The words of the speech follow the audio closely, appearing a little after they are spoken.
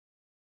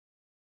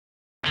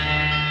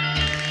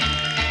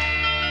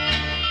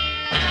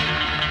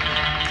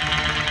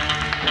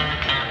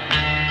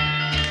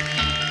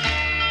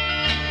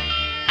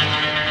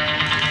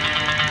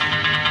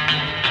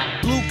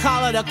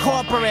the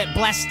corporate,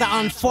 bless the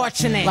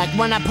unfortunate. Like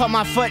when I put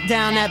my foot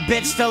down, that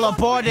bitch still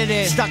aborted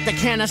it. Stuck the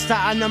canister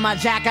under my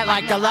jacket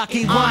like the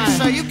lucky one.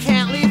 So you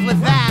can't leave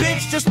with that.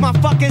 Bitch, just my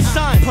fucking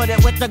son. Put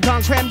it with the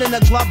gun crammed in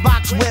the glove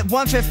box with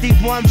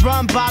 151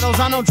 rum bottles.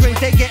 I don't drink,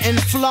 they getting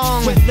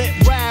flung. With lit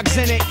rags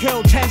in it,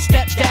 kill 10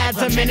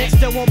 stepdads a minute.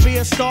 Still won't be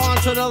a star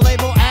until the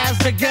label as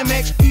the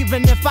gimmick.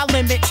 Even if I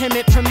limit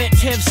timid,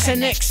 primitive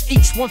cynics,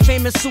 each one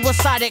famous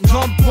suicide at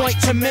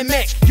gunpoint to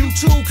mimic. You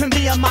too can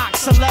be a mock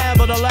celeb,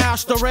 but the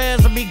last there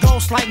is will be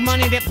ghosts like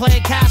Money that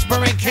played Casper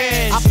and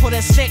Kids. I put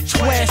a sick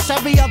twist,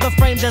 every other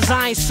frame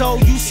design so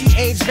you see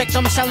AIDS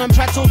victims selling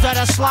pretzels at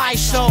a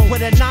slideshow.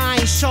 With a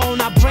 9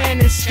 shown, I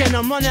brand and skin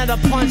them. Run out of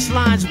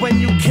punchlines when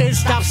you kids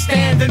stop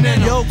standing in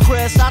them. Yo,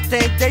 Chris, I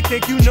think they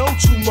think you know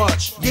too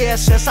much. Yeah,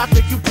 sis, I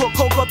think you put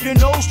coke up your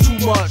nose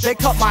too much. They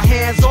cut my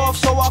hands off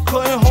so I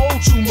couldn't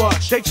hold too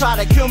much. They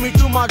try to kill me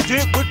through my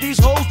dick with these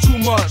hoes too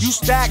much. You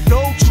stack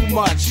dough too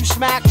much, you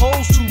smack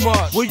hoes too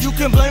much. Well, you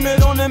can blame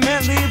it on the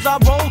mint leaves, I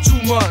roll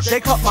too much. They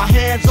cut my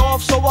hands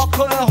off so I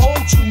couldn't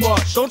hold too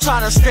much. Don't try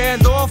to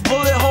stand off,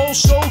 bullet holes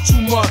show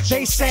too much.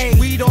 They say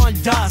weed on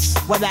dust,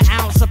 where an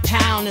ounce a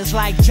pound is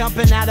like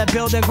jumping out of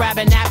building,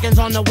 grabbing napkins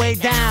on the way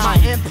down. My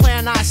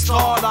implant I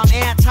scarred, I'm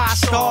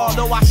anti-star,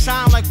 though I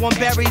shine like one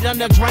buried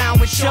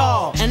underground with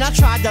y'all. And I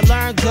tried to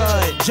learn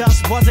good,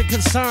 just wasn't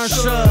concerned.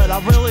 Should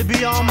I really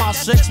be on my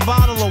 6th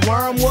bottle of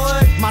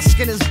wormwood? My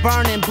skin is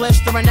burning,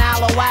 blistering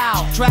aloe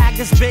out. Drag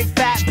this big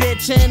fat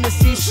bitch in to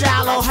see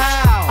shallow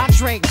how. I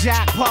drink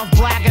Jack Puff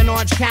Black in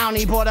Orange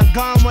County, bought a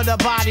gun with a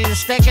body to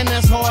stick in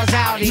this whore's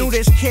outie. Knew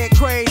this kid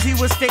crazy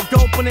would stick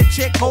dope in a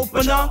chick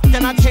opener.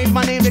 Then I changed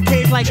my name to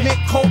Cage like Nick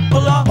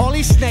Coppola. All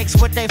these snakes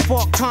with their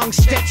forked tongue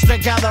stitched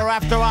together.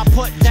 After I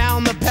put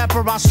down the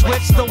pepper, I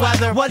switched the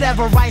weather.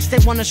 Whatever rights they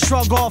wanna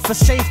shrug off for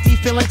safety,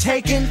 feeling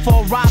taken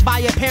for a ride by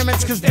your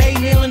parents cause they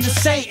kneeling to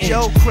Satan.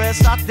 Yo,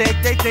 Chris, I think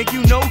they think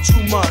you know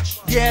too much.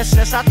 Yeah,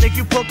 sis, I think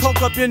you put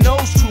coke up your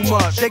nose too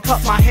much. They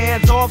cut my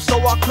hands off so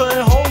I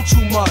couldn't hold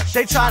too much.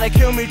 They try to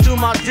kill me through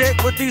my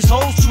dick with these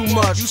hoes too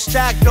much. You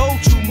stack dough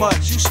too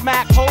much, you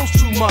smack hoes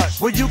too much.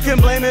 Well, you can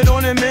blame it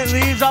on the mint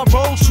leaves, I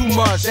roll too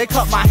much. They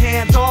cut my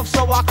hands off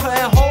so I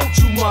couldn't hold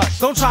too much.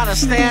 Don't try to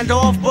stand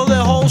off,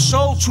 bullet holes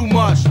show too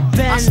much.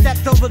 Then I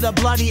stepped over the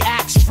bloody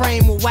axe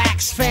frame with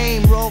wax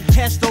fame. Rogue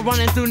pistol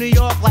running through New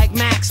York like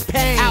Max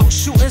Payne. Out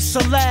shooting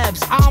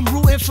celebs, I'm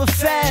rooting for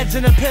feds.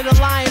 In a pit of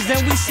lions,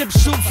 then we sip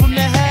soup from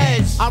the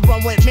heads. I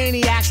run with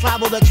maniacs,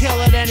 liable to kill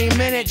at any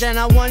minute. Then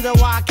I wonder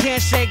why I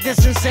can't shake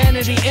this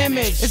insanity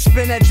image. It's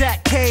been a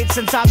decade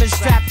since I've been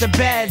strapped to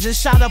beds and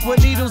shot up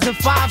with needles and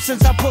 5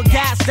 since I put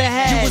gas to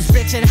head. You was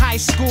bitch in high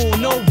school,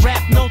 no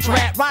rep, no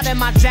threat. Riding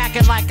my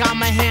jacket like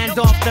I'm a hand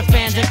off the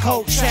fans and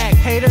coat check.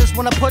 Haters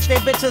wanna put their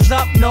bitches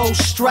up, no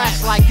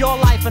stress. Like your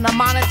life in a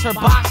monitor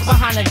box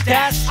behind a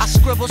desk. I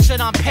scribble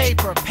shit on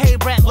paper, pay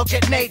rent, look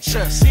at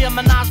nature. See a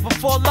menage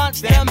before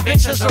lunch, them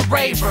bitches are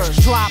ravers.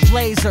 Drop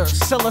lasers,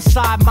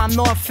 psilocybin, my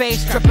North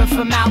Face dripping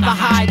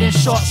formaldehyde and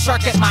short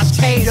circuit my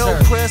taser.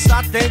 Yo, Chris,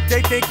 I think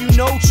they think you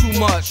know too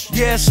much.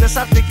 Yeah, sis,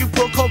 I think you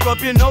put coke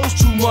up your nose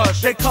too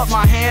much. They cut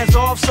my hands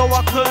off so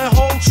I couldn't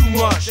hold too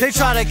much. They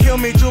try to kill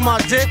me through my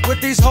dick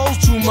with these hoes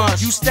too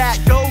much. You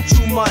stack dough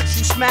too much,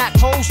 you smack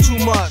hoes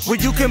too much. Well,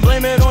 you can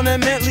blame it on the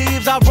mint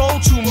leaves, I roll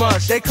too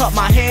much. They cut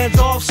my hands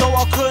off so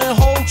I couldn't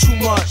hold too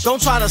much.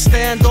 Don't try to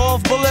stand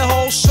off, bullet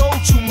holes show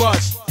too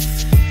much.